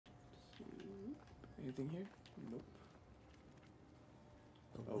Anything here? Nope.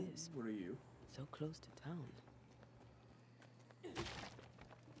 A wisp. What are you? So close to town.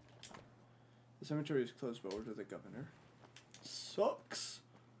 The cemetery is closed by order of the governor. Sucks!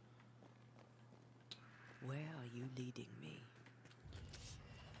 Where are you leading me?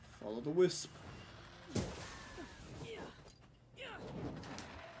 Follow the wisp.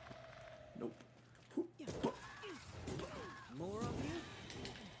 Nope. More of you?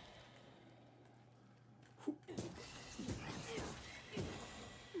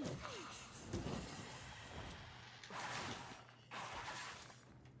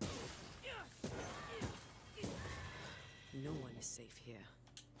 No one is safe here.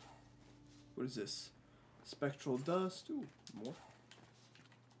 What is this? Spectral dust. Ooh, more.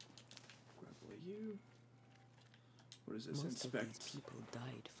 Grab all you. What is this? Most Inspect. of these people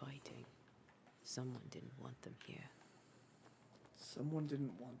died fighting. Someone didn't want them here. Someone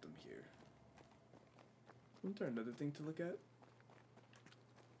didn't want them here. Wasn't there another thing to look at?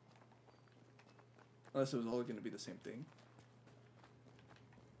 Unless it was all going to be the same thing.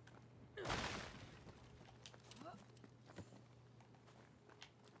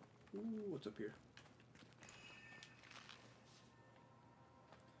 Ooh, what's up here?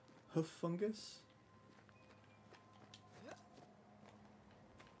 Hoof fungus?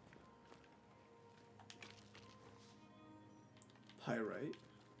 Pyrite.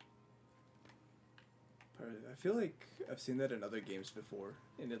 I feel like I've seen that in other games before,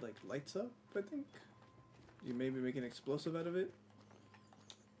 and it like lights up, I think. You maybe make an explosive out of it.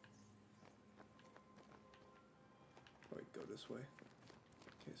 Oh, wait, go this way.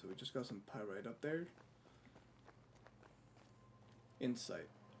 Okay, so we just got some pyrite up there. Insight.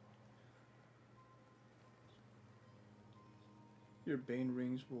 Your bane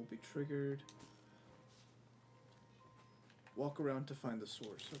rings will be triggered. Walk around to find the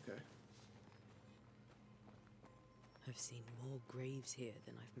source. Okay. I've seen more graves here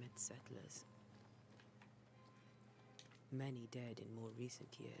than I've met settlers. Many dead in more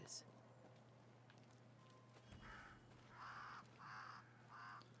recent years.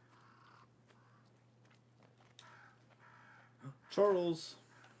 Charles!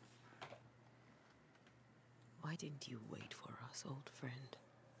 Why didn't you wait for us, old friend?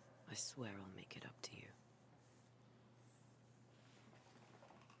 I swear I'll make it up to you.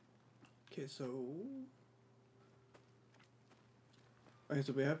 Okay, so... Okay,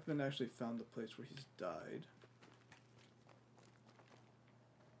 so we haven't actually found the place where he's died.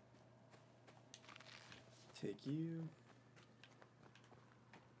 Take you.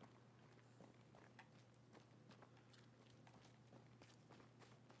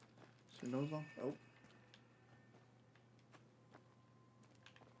 So no long. Oh.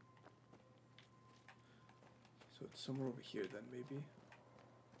 So it's somewhere over here then, maybe.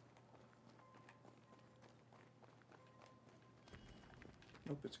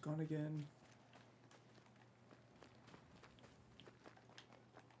 Nope, it's gone again.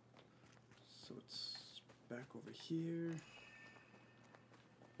 So it's back over here.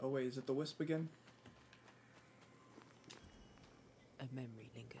 Oh wait, is it the wisp again? A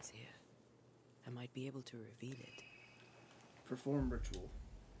memory lingers here. I might be able to reveal it. Perform ritual.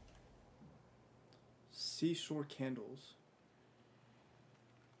 Seashore candles.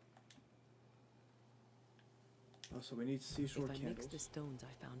 Oh, so we need seashore candles. If I candles. mix the stones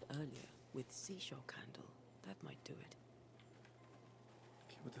I found earlier with seashore candle, that might do it.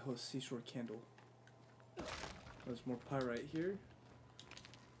 Okay, what the hell is seashore candle? There's more pyrite here.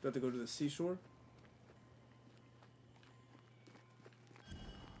 Do I have to go to the seashore?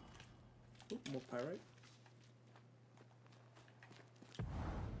 Oh, more pyrite.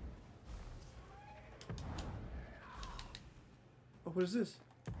 Oh, what is this?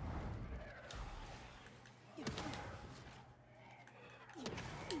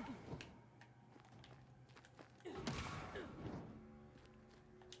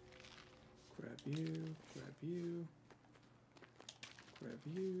 Grab you, grab you, grab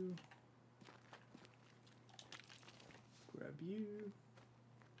you, grab you.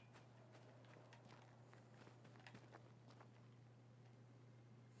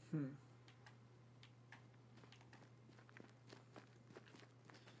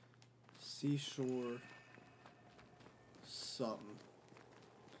 Seashore something.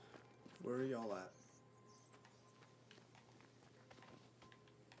 Where are y'all at?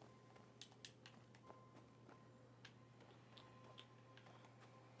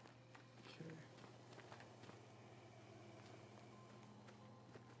 Okay.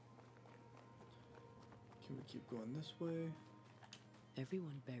 Can we keep going this way?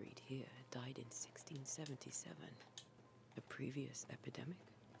 Everyone buried here died in 1677. A previous epidemic?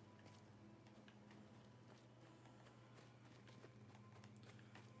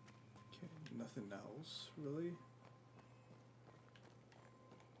 nothing else, really.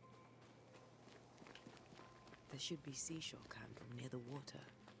 There should be seashore candle near the water.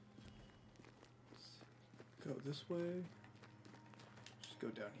 Let's go this way. Just go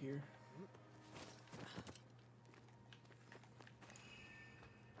down here.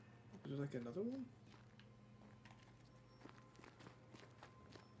 Is there like another one?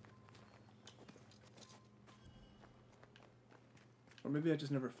 Or maybe I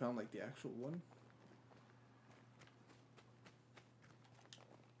just never found like the actual one.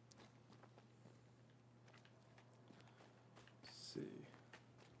 Let's see.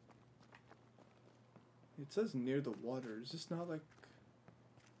 It says near the water. Is this not like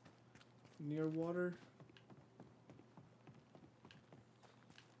near water?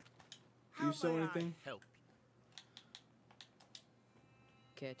 Do you sell anything? Help.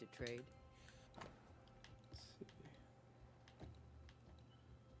 Care to trade?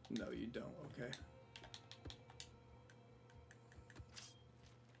 No, you don't. Okay.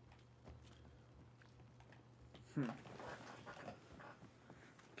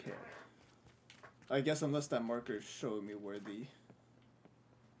 Okay. I guess unless that marker is showing me where the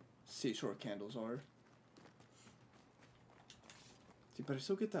seashore candles are. See, but I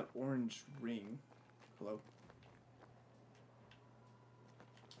still get that orange ring. Hello?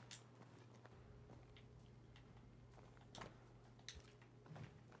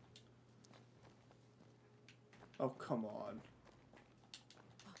 Oh, come on.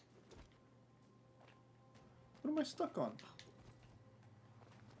 What am I stuck on?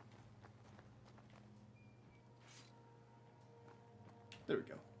 There we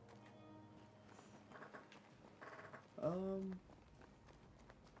go.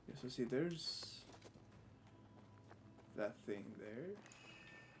 Yeah, so see, there's that thing there.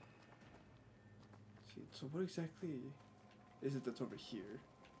 See, so what exactly is it that's over here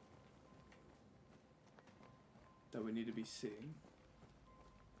that we need to be seeing?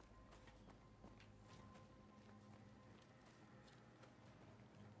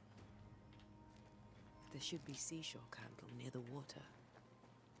 There should be seashore candle near the water.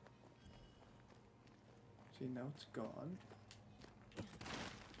 See, now it's gone.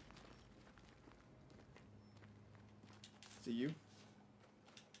 Is it you?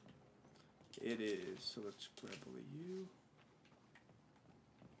 It is, so let's grab all of you.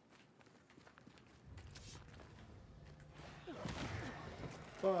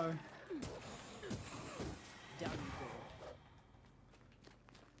 Bye. Down you go.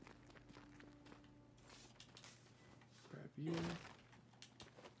 Grab you.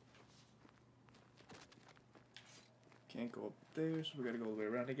 Can't go up there, so we gotta go all the way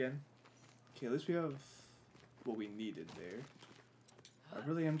around again. Okay, at least we have what we needed there. I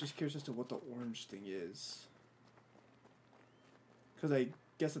really am just curious as to what the orange thing is. Because I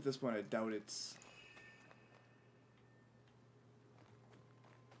guess at this point I doubt it's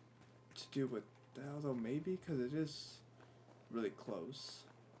to do with that, although maybe, because it is really close.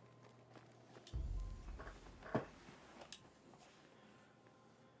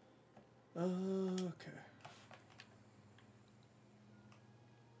 Okay.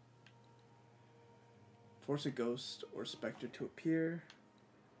 Force a ghost or specter to appear.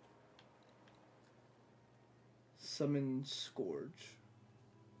 Summon Scourge.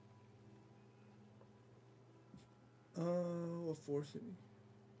 What force it?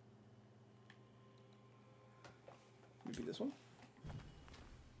 Maybe this one?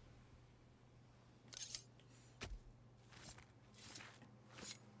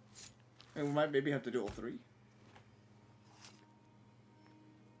 And we might maybe have to do all three.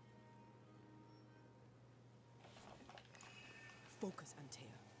 Focus, Antea.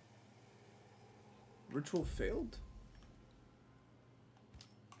 Ritual failed?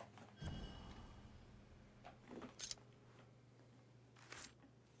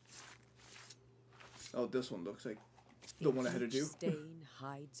 Oh, this one looks like the one I had to do. Each stain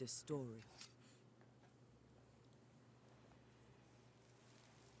hides a story.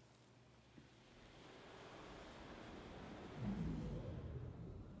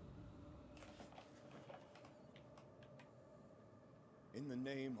 In the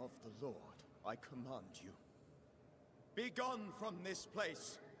name of the Lord, I command you. Be gone from this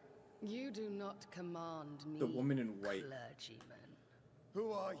place! You do not command me, The woman in white. clergyman.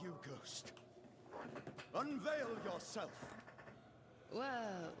 Who are you, ghost? Unveil yourself!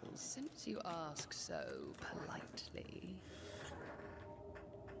 Well, since you ask so politely...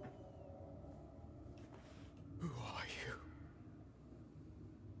 Who are you?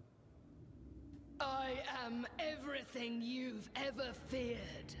 I am everything you've ever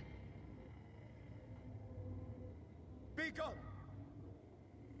feared. Be gone!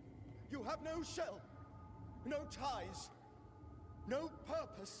 You You have no shell, no ties, no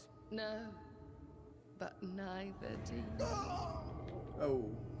purpose. No, but neither do you.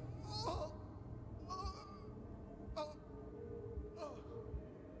 Oh.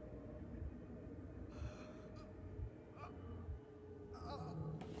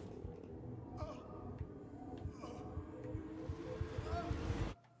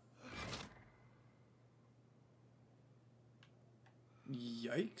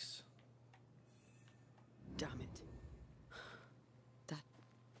 Yikes. Damn it. That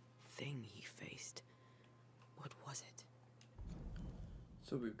thing he faced. What was it?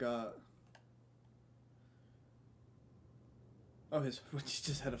 So we've got... Oh, he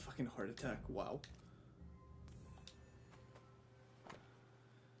just had a fucking heart attack. Wow.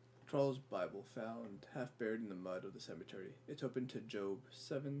 Charles' Bible found half buried in the mud of the cemetery. It's open to Job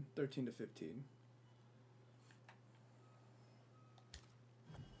 7:13-15.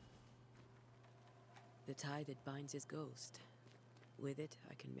 The tie that binds his ghost. With it,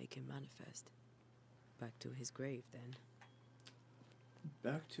 I can make him manifest. Back to his grave, then.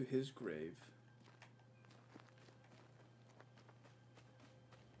 Back to his grave.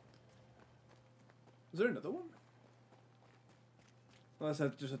 Is there another one? Unless I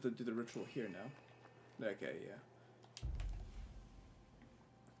just have to do the ritual here now. Okay, yeah.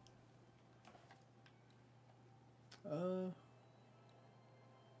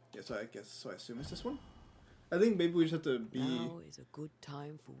 Yeah, so I assume it's this one? I think maybe we just have to be... Now is a good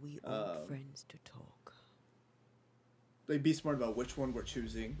time for we old friends to talk. Like, be smart about which one we're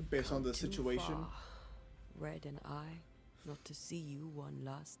choosing based on the Too situation. far, Red and I, not to see you one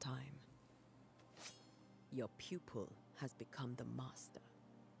last time. Your pupil has become the master.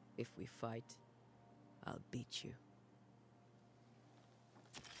 If we fight, I'll beat you.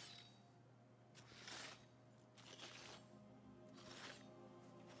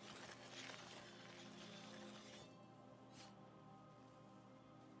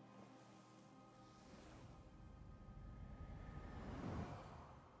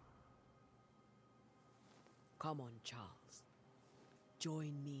 Come on, Charles.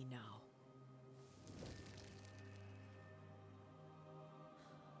 Join me now.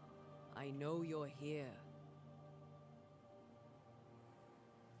 I know you're here.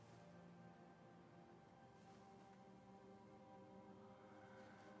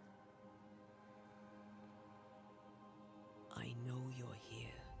 I know you're here.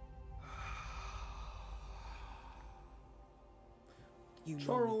 You know me,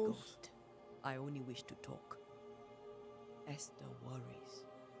 Charles. Ghost. I only wish to talk. Esther worries.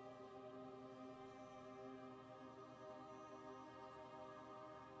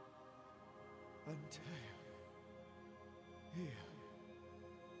 Antea. Here.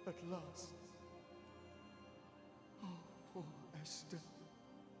 At last. Oh, poor Esther.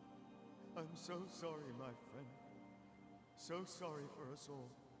 I'm so sorry, my friend. So sorry for us all.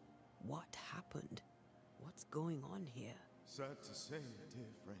 What happened? What's going on here? Sad to say,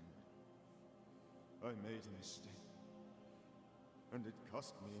 dear friend. I made a mistake. And it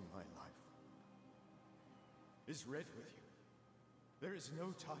cost me my life. Is Red with you? There is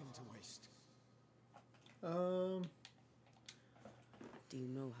no time to waste. Do you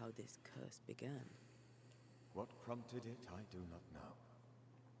know how this curse began? What prompted it, I do not know.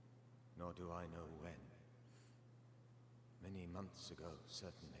 Nor do I know when. Many months ago,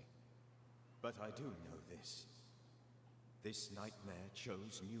 certainly. But I do know this. This nightmare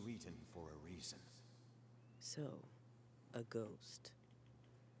chose New Eden for a reason. So, a ghost.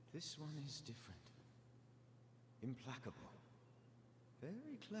 This one is different. Implacable.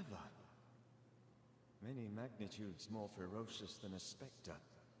 Very clever. Many magnitudes more ferocious than a spectre.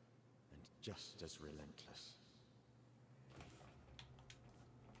 And just as relentless.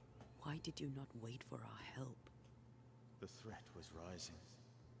 Why did you not wait for our help? The threat was rising.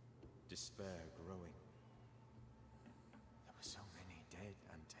 Despair growing. There were so many dead,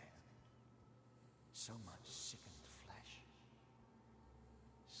 Antea. So much sickened flesh.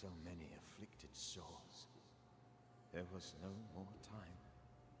 So many afflicted souls. There was no more time.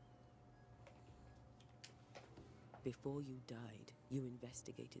 Before you died, you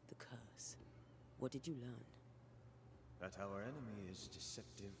investigated the curse. What did you learn? That our enemy is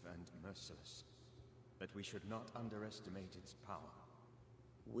deceptive and merciless. That we should not underestimate its power.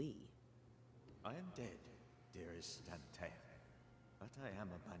 We? I am dead, dearest Antea. But I am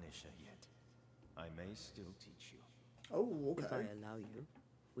a banisher yet. I may still teach you. Oh, okay. If I allow you,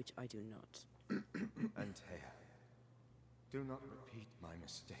 which I do not. Antea, do not repeat my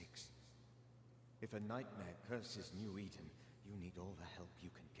mistakes. If a nightmare curses New Eden, you need all the help you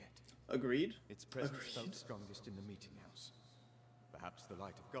can get. Agreed. Its presence Agreed. felt strongest in the meeting house. Perhaps the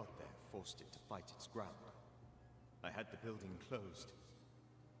light of God there forced it to fight its ground. I had the building closed.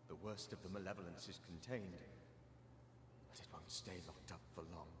 The worst of the malevolence is contained, but it won't stay locked up for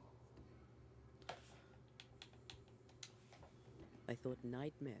long. I thought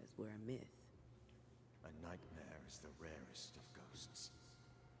nightmares were a myth. A nightmare is the rarest of ghosts.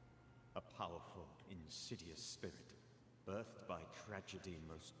 A powerful, insidious spirit, birthed by tragedy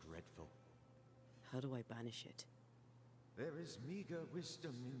most dreadful. How do I banish it? There is meager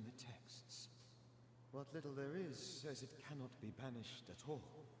wisdom in the texts. What little there is says it cannot be banished at all.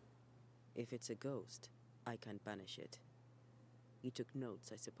 If it's a ghost, I can't banish it. You took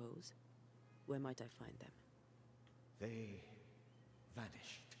notes, I suppose? Where might I find them? They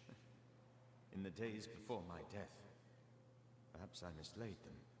vanished. In the days before my death. Perhaps I mislaid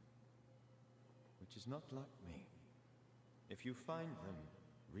them. Which is not like me. If you find them,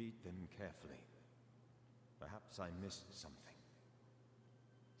 read them carefully. Perhaps I missed something.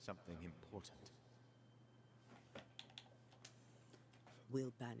 Something important.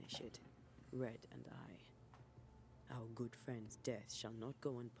 We'll banish it, Red and I. Our good friend's death shall not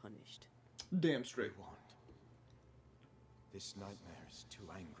go unpunished. Damn straight. We won't. This nightmare is too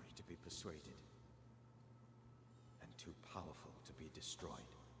angry to be persuaded. And too powerful to be destroyed.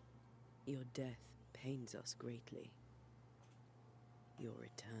 Your death pains us greatly. Your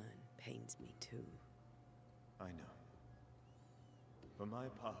return pains me too. I know. For my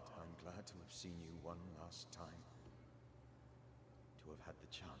part, I'm glad to have seen you one last time. To have had the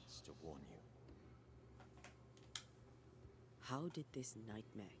chance to warn you. How did this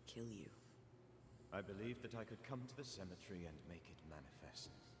nightmare kill you? I believed that I could come to the cemetery and make it manifest.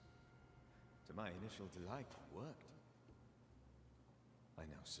 To my initial delight, it worked. I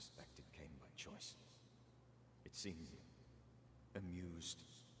now suspect it came by choice. It seemed amused,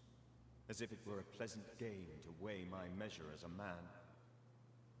 as if it were a pleasant game to weigh my measure as a man.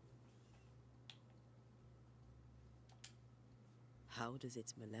 How does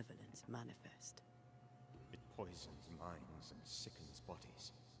its malevolence manifest? It poisons minds and sickens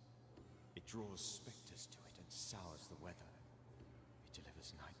bodies. It draws specters to it and sours the weather. It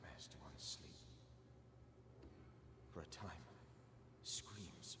delivers nightmares to one's sleep. For a time,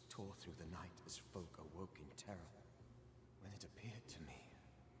 screams tore through the night as folk awoke in terror. When it appeared to me,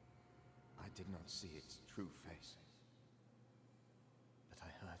 I did not see its true face. But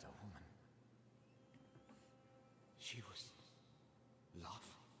I heard a woman. She was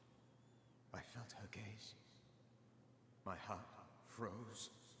laughing. I felt her gaze. My heart froze.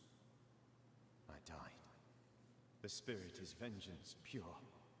 I died. The spirit is vengeance pure.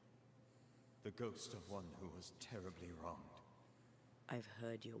 The ghost of one who was terribly wronged. I've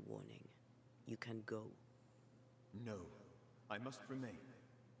heard your warning. You can go. No, I must remain.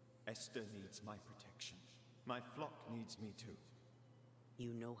 Esther needs my protection. My flock needs me too.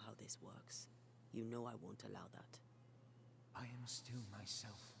 You know how this works. You know I won't allow that. I am still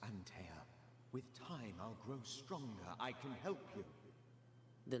myself, Antea. With time, I'll grow stronger. I can help you.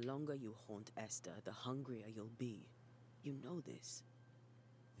 The longer you haunt Esther, the hungrier you'll be. You know this.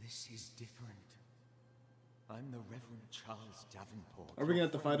 This is different. I'm the Reverend Charles Davenport. Are we gonna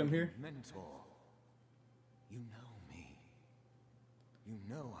have to fight him here? Mentor. You know me. You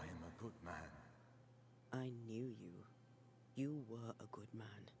know I am a good man. I knew you. You were a good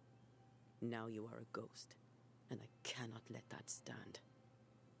man. Now you are a ghost, and I cannot let that stand.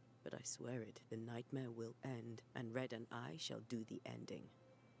 But I swear it, the nightmare will end, and Red and I shall do the ending.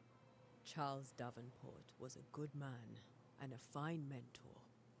 Charles Davenport was a good man, and a fine mentor.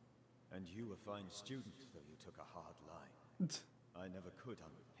 And you a fine student, though you took a hard line. I never could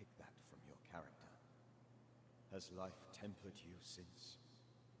unpick that from your character. Has life tempered you since?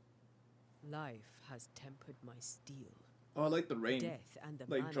 Life has tempered my steel. Oh, I like the rain. Death and the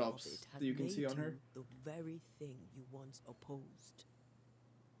like manner drops of it has that you can made see on her. you the very thing you once opposed.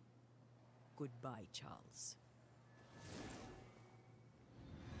 Goodbye, Charles.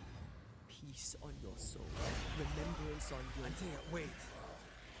 Peace on your soul. Remembrance on your... Antea, wait.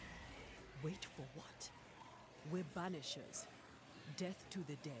 Wait for what? We're banishers. Death to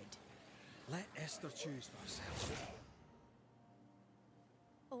the dead. Let Esther choose for herself.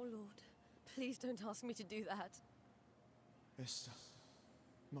 Oh, Lord, please don't ask me to do that. Esther,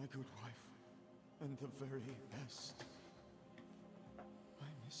 my good wife, and the very best. I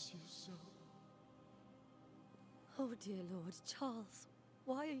miss you so. Oh, dear Lord, Charles,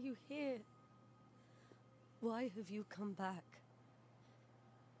 why are you here? Why have you come back?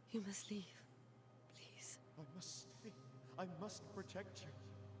 You must leave, please. I must stay. I must protect you.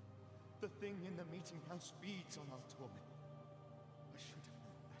 The thing in the meeting house feeds on our torment. I should have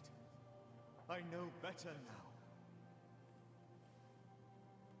known better. I know better now.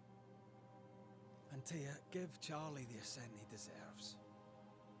 Antea, give Charlie the ascent he deserves.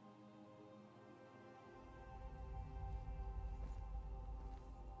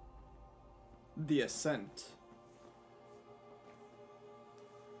 The Ascent.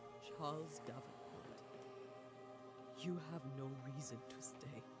 Charles Davenport, you have no reason to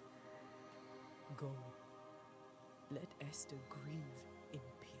stay. Go. Let Esther grieve in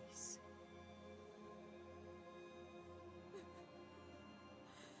peace.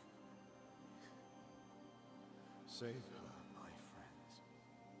 Save her, my friends.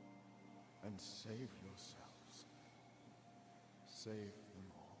 And save yourselves. Save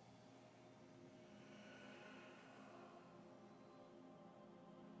them all.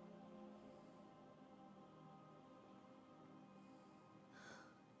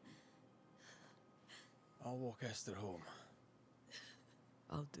 I'll walk Esther home.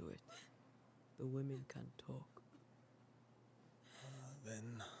 I'll do it. The women can talk.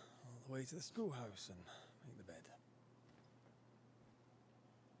 Then, all the way to the schoolhouse and make the bed.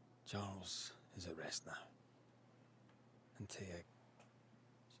 Charles is at rest now. Antea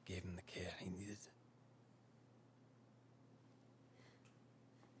gave him the care he needed.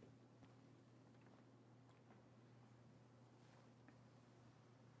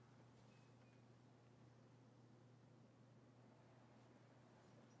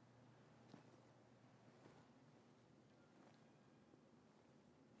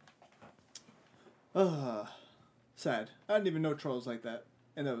 Sad. I didn't even know Charles like that,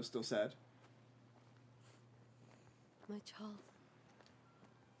 and that was still sad. My Charles.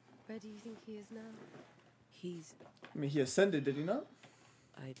 Where do you think he is now? He's... I mean, he ascended, did he not?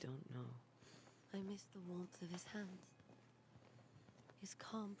 I don't know. I miss the warmth of his hands. His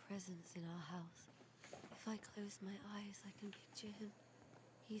calm presence in our house. If I close my eyes, I can picture him.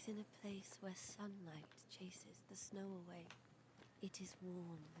 He's in a place where sunlight chases the snow away. It is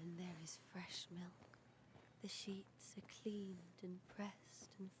warm and there is fresh milk. The sheets are cleaned and pressed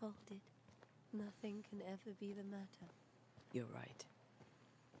and folded. Nothing can ever be the matter. You're right.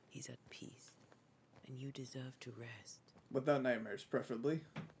 He's at peace, and you deserve to rest. Without nightmares, preferably.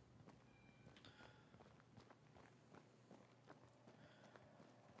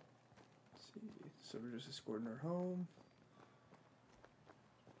 Let's see. So we're just escorting her home.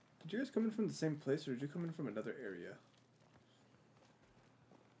 Did you guys come in from the same place, or did you come in from another area?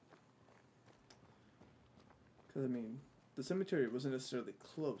 Because, I mean, the cemetery wasn't necessarily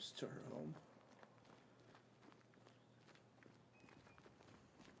close to her home.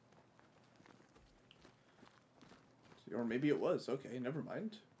 Or maybe it was. Okay, never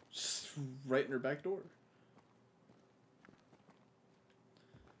mind. Just right in her back door.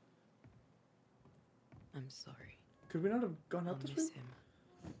 I'm sorry. Could we not have gone out I'll this way? miss him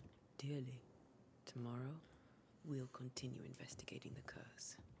dearly. Tomorrow, we'll continue investigating the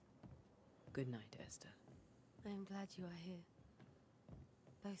curse. Good night, Esther. I am glad you are here.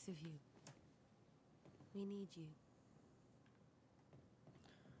 Both of you. We need you.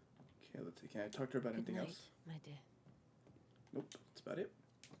 Okay, let's see. Can I talk to her about Good anything night, else? my dear. Nope, that's about it.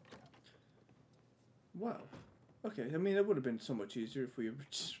 Wow. Okay, I mean, it would have been so much easier if we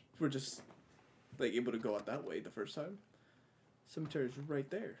were just like able to go out that way the first time. Cemetery's right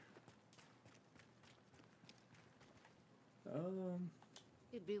there.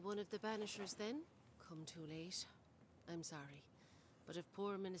 You'd be one of the Banishers then? Come too late. I'm sorry. But if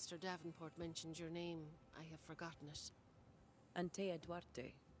poor Minister Davenport mentioned your name, I have forgotten it. Antea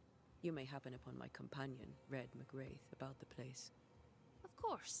Duarte. You may happen upon my companion, Red McRaith, about the place. Of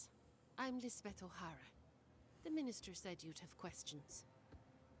course. I'm Lisbeth O'Hara. The minister said you'd have questions.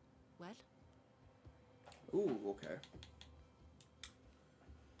 Well? Ooh, okay.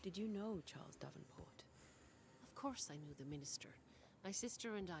 Did you know Charles Davenport? Of course I knew the minister. My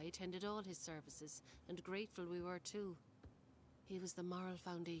sister and I attended all his services, and grateful we were too. He was the moral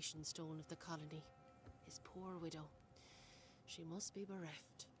foundation stone of the colony. His poor widow. She must be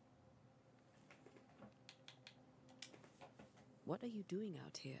bereft. What are you doing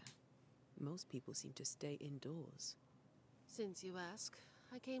out here? Most people seem to stay indoors. Since you ask,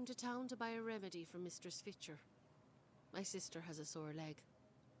 I came to town to buy a remedy for Mistress Fitcher. My sister has a sore leg.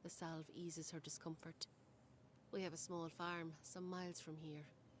 The salve eases her discomfort. We have a small farm, some miles from here.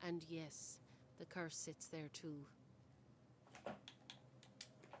 And yes, the curse sits there too.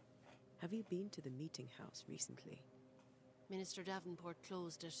 Have you been to the meeting house recently? Minister Davenport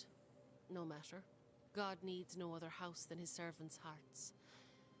closed it. No matter. God needs no other house than his servants' hearts.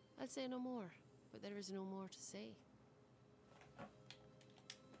 I'll say no more, but there is no more to say.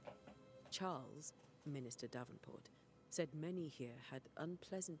 Charles, Minister Davenport, said many here had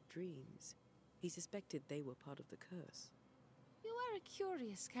unpleasant dreams. He suspected they were part of the curse. You are a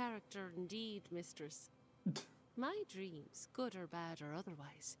curious character indeed, mistress. My dreams, good or bad or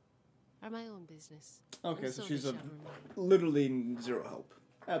otherwise, are my own business. Okay, And so so she's they a shall remain. literally zero help.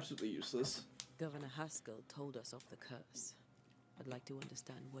 Absolutely useless. Governor Haskell told us of the curse. I'd like to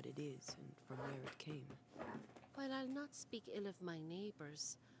understand what it is and from where it came. While I'll not speak ill of my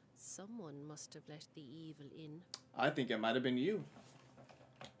neighbours, someone must have let the evil in. I think it might have been you.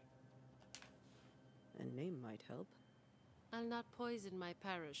 A name might help. I'll not poison my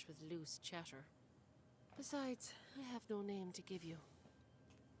parish with loose chatter. Besides, I have no name to give you.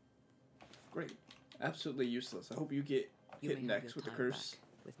 Great. Absolutely useless. I hope you get You hit may have next your with the time curse.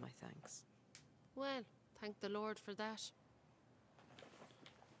 back, with my thanks. Well, thank the Lord for that.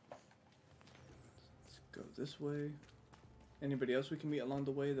 Let's go this way. Anybody else we can meet along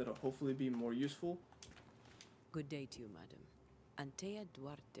the way that'll hopefully be more useful? Good day to you, madam. Antea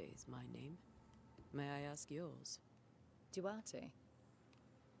Duarte is my name. May I ask yours? Duarte?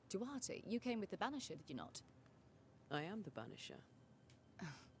 Duarte? You came with the Banisher, did you not? I am the Banisher.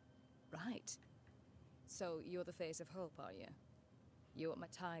 Right. So you're the face of hope, are you? You're what my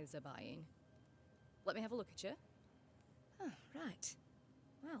tithes are buying. Let me have a look at you. Oh, right.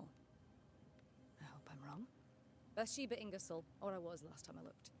 Well, I hope I'm wrong. Bathsheba Ingersoll, or I was last time I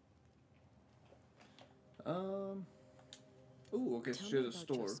looked. Ooh, okay, so Tell she's me at a about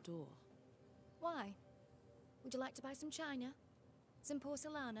your store. store. Why? Would you like to buy some china? Some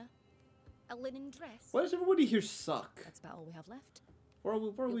porcelana? A linen dress? Why does everybody here suck? That's about all we have left. Why are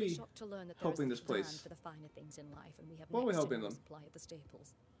You'll be we shocked to learn that there helping is this little place? demand for the finer things in life, and we have Why are we next to helping no them? supply of the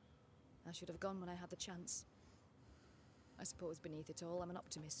staples. I should have gone when I had the chance. I suppose beneath it all, I'm an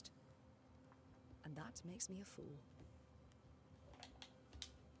optimist. And that makes me a fool.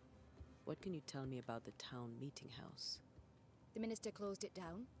 What can you tell me about the town meeting house? The minister closed it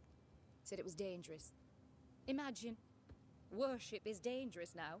down. Said it was dangerous. Imagine. Worship is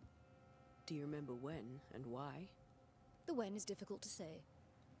dangerous now. Do you remember when and why? The when is difficult to say.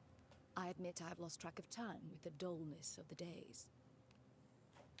 I admit I have lost track of time with the dullness of the days.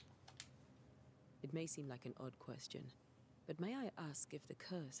 It may seem like an odd question, but may I ask if the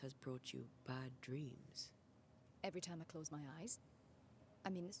curse has brought you bad dreams? Every time I close my eyes,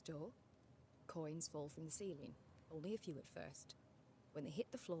 I'm in the store. Coins fall from the ceiling. Only a few at first. When they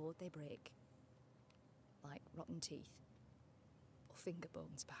hit the floor, they break. Like rotten teeth. Or finger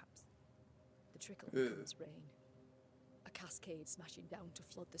bones, perhaps. The trickle becomes rain. A cascade smashing down to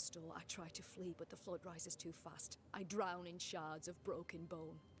flood the store. I try to flee, but the flood rises too fast. I drown in shards of broken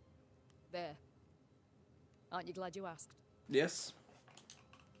bone. There. Aren't you glad you asked? Yes.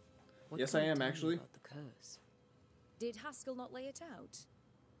 What Yes, can I you am, tell me actually. about the curse? Did Haskell not lay it out?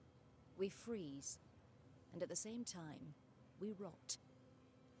 We freeze. And at the same time, we rot.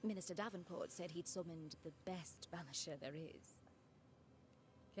 Minister Davenport said he'd summoned the best banisher there is.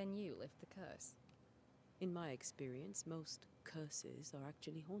 Can you lift the curse? In my experience, most curses are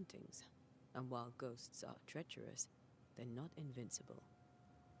actually hauntings. And while ghosts are treacherous, they're not invincible.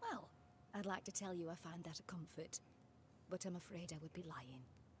 Well, I'd like to tell you I find that a comfort. But I'm afraid I would be lying.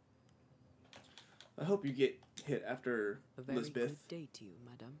 I hope you get hit after A very Lisbeth. good day to you,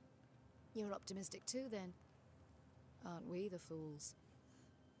 madam. You're optimistic too, then. Aren't we the fools?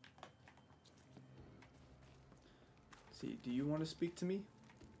 See, do you want to speak to me?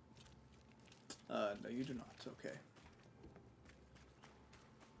 No, you do not. Okay.